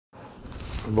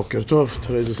Boker Tov.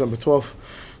 Today is December 12th.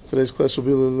 Today's class will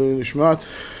be Lishmat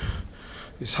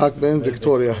Ishak Ben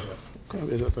Victoria.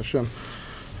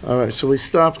 All right, so we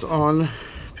stopped on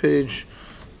page.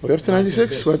 We have to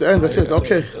 96. We're at the end. That's it.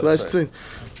 Okay, last thing.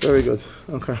 Very good.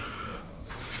 Okay.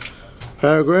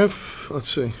 Paragraph. Let's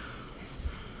see.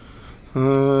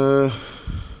 I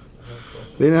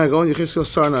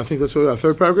think that's what we got.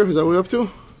 Third paragraph. Is that what we're up to?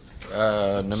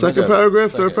 Second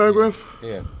paragraph. Third paragraph.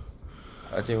 Yeah.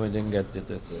 I think we didn't get to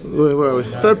this. Where are we?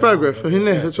 Third paragraph. Hine,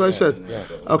 that's what I said. Yeah.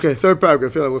 Okay, third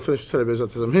paragraph. Yeah, we'll finish today.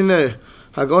 Hine,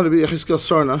 going to be Yechizkel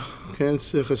Sarna. Okay,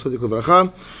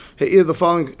 here the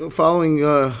following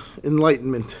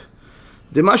enlightenment.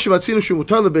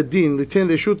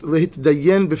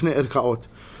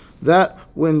 That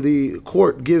when the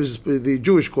court gives, the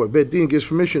Jewish court, Bet Din gives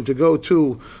permission to go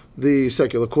to the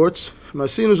secular courts, right?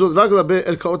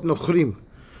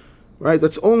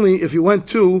 That's only if you went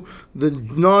to the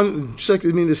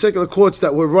the secular courts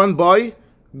that were run by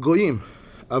Goyim.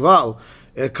 Aval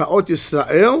Erkaot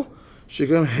Yisrael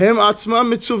שגם הם עצמם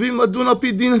מצווים לדון על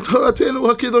פי דין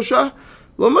תורתנו הקדושה,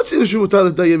 לא מצינו שמותר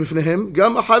לדיין בפניהם,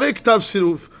 גם אחרי כתב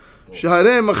סירוב,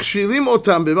 שהרי הם מכשילים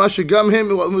אותם במה שגם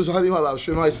הם מוזהרים עליו,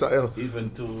 שמע ישראל.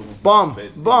 Bomb.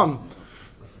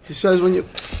 He says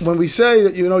when we say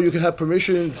that you can have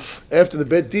permission after the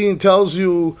Bet Din tells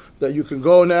you that you can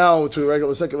go now to a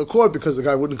regular secular court because the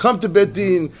guy wouldn't come to Bet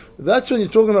Din, that's when you're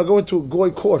talking about going to a Goy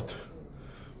court.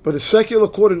 But a secular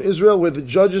court in Israel where the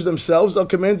judges themselves are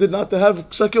commanded not to have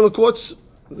secular courts,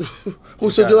 who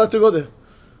said you're allowed to go there?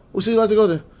 Who said you're allowed to go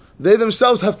there? They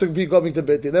themselves have to be going to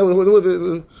Bet Din.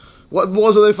 What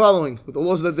laws are they following? The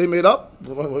laws that they made up?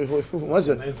 What is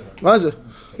it?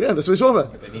 Yeah, that's what he's talking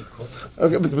about.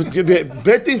 Okay, but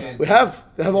Bet Din, they have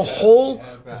a whole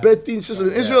Bet Din system.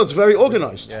 In Israel, it's very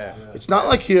organized. Yeah. It's not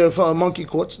like here for monkey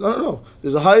courts. No.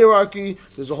 There's a hierarchy.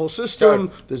 There's a whole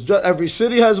system. There's every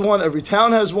city has one. Every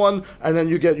town has one. And then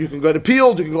you can get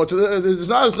appealed. You can go to it's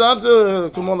not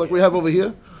come on like we have over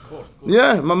here.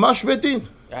 Yeah, mamash Bet Din.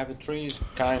 You have a tree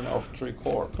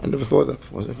court. I never thought that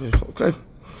before. Okay.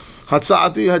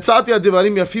 הצעתי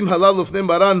הדברים יפים הללו לפני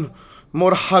מרן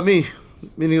מורחמי,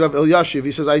 meaning Rav Elyashiv.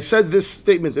 He says, I said this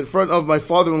statement in front of my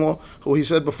father-in-law, who he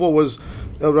said before was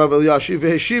Rav Elyashiv.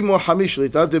 Veheshiv morhami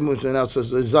shlita, now it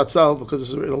says Zatzal, because this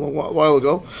is written a long while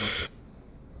ago.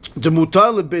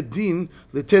 Demutar lebet din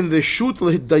liten reshut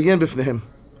lehitdayen b'fnehem.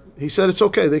 He said it's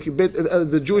okay. They can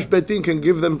the Jewish Bet Din can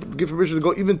give permission to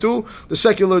go even to the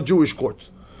secular Jewish court.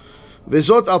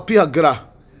 Vezot al pi hagra.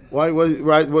 Why?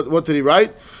 What did he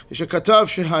write? שכתב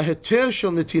שההיתר של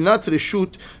נתינת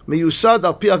רשות מיוסד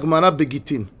על פי הגמרא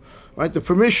בגיטין. Right? The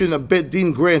permission that Bet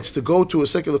Din grants to go to a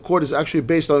secular court is actually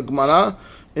based on Gemara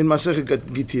in Masechet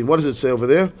Gitin. What does it say over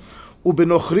there?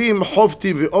 ובנוכרים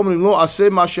חובטים ואומרים לא עשה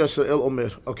מה שישראל אומר.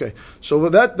 Okay, so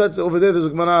that's over there. There's a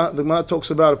Gemara. The Gemara talks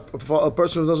about a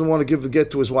person who doesn't want to give the get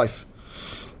to his wife.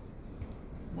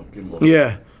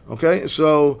 Yeah. Okay,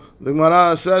 so the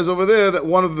Gemara says over there that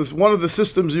one of the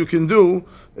systems you can do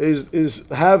is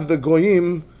have the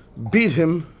goyim beat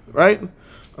him, right,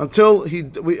 until he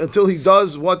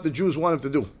does what the Jews want him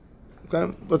to do.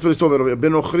 Okay, that's what he's talking about over here.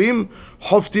 Benochrim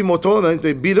hofti moto,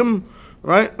 they beat him,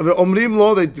 right? Omrim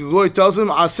lo, the goy tells him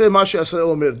aseh ma she'Yisrael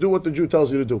omer, do what the Jew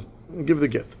tells you to do, and give the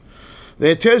get.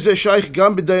 והיתר זה שייך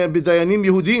גם בדיינים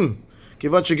יהודים.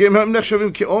 כיוון שגם הם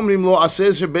נחשבים כאומרים לא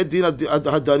עשה זה בית דין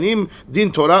הדנים דין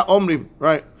תורה אומרים,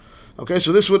 right? Okay,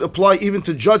 so this would apply even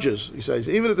to judges. He says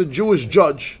even if the Jewish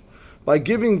judge, by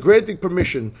granting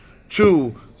permission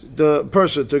to the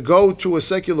person to go to a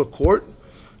secular court,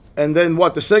 and then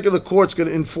the secular court's going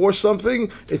to enforce something,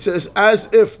 it says as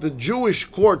if the Jewish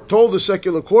court told the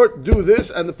secular court, do this,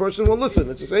 and the person will listen.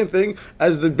 It's the same thing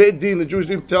as the Bet Din, the Jewish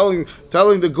Din, telling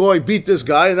the goy, beat this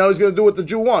guy, and now he's going to do what the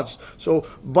Jew wants. So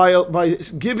by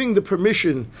giving the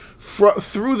permission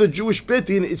through the Jewish Bet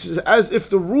Din, it's as if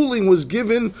the ruling was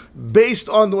given based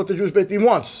on what the Jewish Bet Din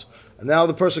wants. And now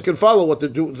the person can follow what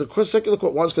the secular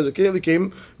court wants because it clearly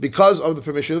came because of the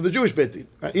permission of the Jewish Bet Din.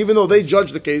 Right? Even though they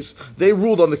judged the case, they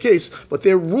ruled on the case, but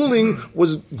their ruling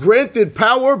was granted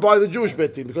power by the Jewish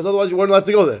Bet Din because otherwise you weren't allowed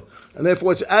to go there. And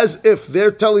therefore it's as if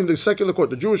they're telling the secular court,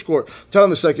 the Jewish court,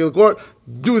 telling the secular court,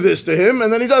 do this to him,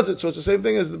 and then he does it. So it's the same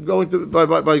thing as going to by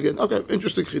again. Okay,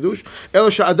 interesting chidush.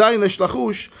 Ela sha'adayin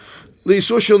leshlachush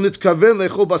לאיסור של נתכוון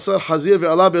לאכול בשר חזיר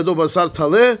ועלה בידו בשר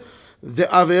טלה the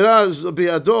avera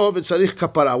biyado v'tzarich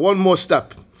kapara. One more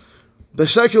step. The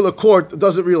secular court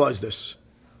doesn't realize this.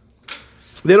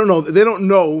 They don't know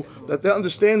that they're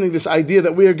understanding this idea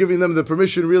that we are giving them the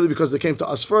permission really because they came to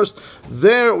us first.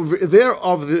 They're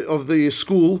of the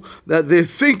school that they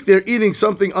think they're eating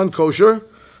something unkosher,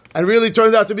 and really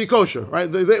turned out to be kosher, right?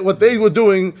 What they were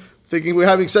doing, thinking we're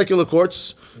having secular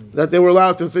courts, that they were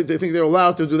allowed to think, they think they're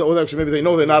allowed to do that. Well, actually, maybe they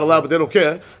know they're not allowed, but they don't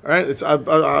care, right? It's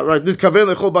right. This kaven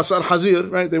lechol basar hazir,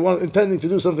 right? They weren't intending to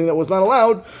do something that was not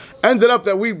allowed. Ended up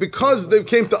that because they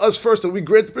came to us first and we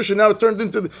granted permission, now it turned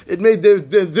into it made their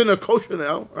dinner kosher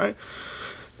now, right?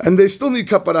 And they still need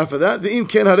kapara for that. The im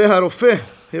ken hareh harofeh.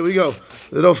 Here we go.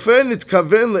 The rofeh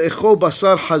nitkaven leechol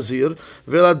basar hazir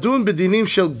veladun bedinim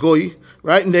shel goy.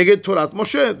 Right, neged Torat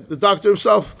Moshe, the doctor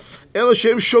himself. Ela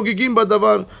shem shogigim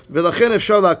badavar, velachen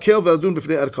efshar lakel veladun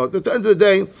b'fnei erkot. At the end of the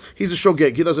day, he's a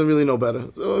shogeg. He doesn't really know better.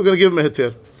 So we're going to give him a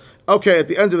heter. Okay, at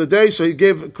the end of the day, so he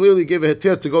clearly gave a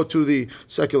heter to go to the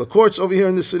secular courts over here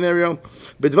in this scenario.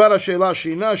 B'dvar ha'sheila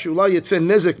shina she'ulai yetzeh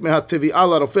nezek mehatevi'ah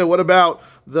larofeh. What about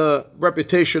the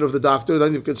reputation of the doctor? Not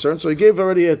even concerned. So he gave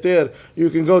already a heter. You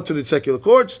can go to the secular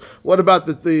courts. What about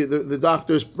the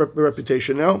doctor's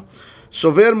reputation now?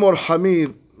 Sover mor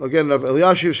hamid again Rav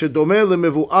Eliashiv shedome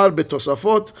lemevuar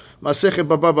betosafot masechet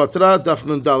baba batra daf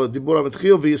nun daled dibur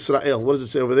ametchil v'Yisrael. What does it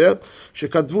say over there?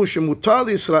 Shekatvu shemutar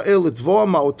Yisrael litvoa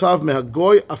ma'otav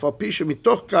mehagoy af al pi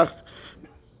shemitoch kach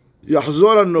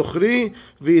yachzor hanochri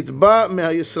v'yitba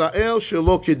meHaYisrael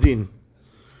shelo kedin.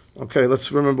 Okay, let's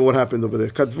remember what happened over there.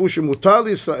 Katvu shemutar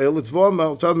Yisrael litvoa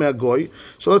ma'otav mehagoy.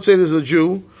 So let's say there's a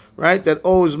Jew, right, that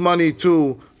owes money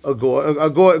to a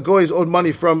goy is owed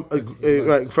money from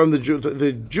right, from the Jew.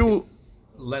 The Jew,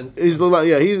 he's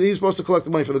supposed to collect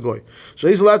the money for the goy. So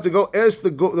he's allowed to go ask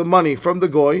the money from the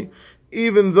goy,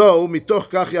 even though mitoch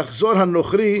kach yachzor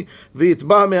hanochri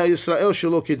v'yitba meHaYisrael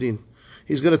shelo kedin.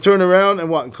 He's going to turn around and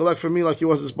what, and collect from me like he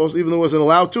wasn't supposed to, even though he wasn't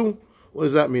allowed to. What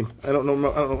does that mean? I don't know.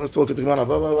 Let's look at the Gemara.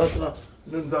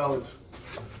 Nun daled.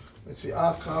 Let's see.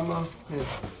 Kama.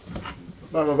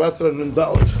 Baba Batra nun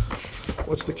daled.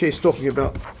 What's the case talking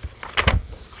about?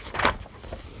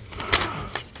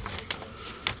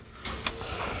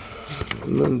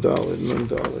 Nun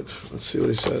daled. Let's see what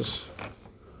he says.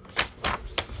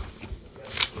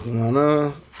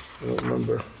 Mana, I don't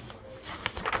remember.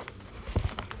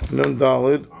 Nun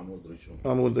daled.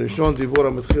 Amud Rishon Dibur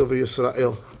Ametchil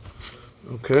v'Yisrael.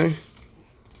 Okay.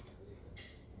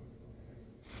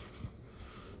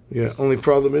 Yeah. Only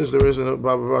problem is there isn't a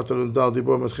Baba Batra nun daled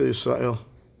Dibur Ametchil Yisrael.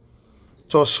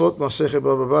 Tosfot Masechet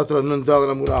Baba Batra Nun Daled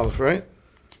Amud Aleph, right?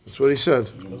 That's what he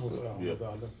said.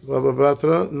 Baba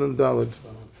Batra Nun Daled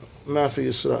Mafi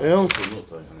Yisrael.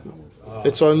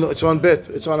 It's on Bet.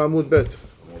 It's on Amud Bet.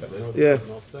 Yeah.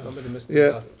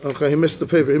 Yeah. Okay. He missed the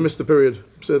paper. He missed the period.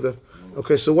 Said that.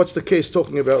 Okay. So what's the case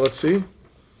talking about? Let's see.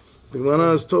 The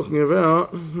Gemara is talking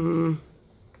about.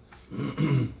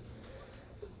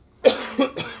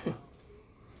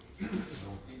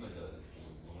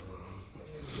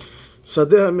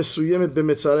 שדה מסוימת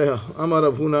במצריה, אמר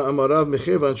רב הונא אמר רב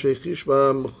מכיוון שהחיש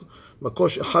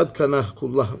במקוש אחד קנה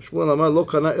כולה. שמואל אמר לא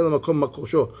קנה אלא מקום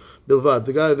מקושו בלבד.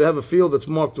 They have a field that's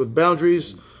marked with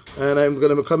boundaries, and I'm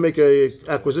going to make a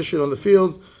acquisition on the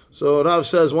field. So Rav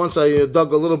says once I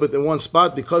dug a little bit in one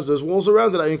spot, because there's walls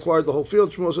around it, I acquired the whole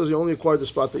field. Shmuel says you only acquired the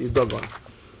spot that you dug on.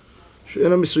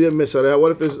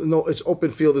 What if there's it's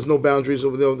open field, there's no boundaries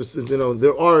over there,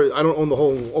 there are, I don't own the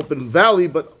whole open valley,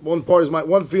 but one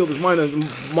field is mine and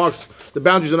marked, the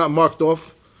boundaries are not marked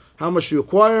off. How much do you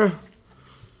acquire?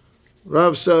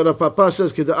 Rav Papa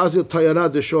says the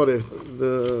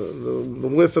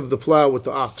width of the plow with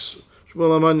the ox.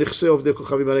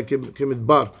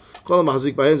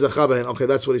 Okay,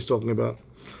 that's what he's talking about.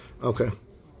 Okay,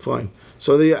 fine.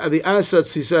 So the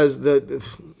assets, he says that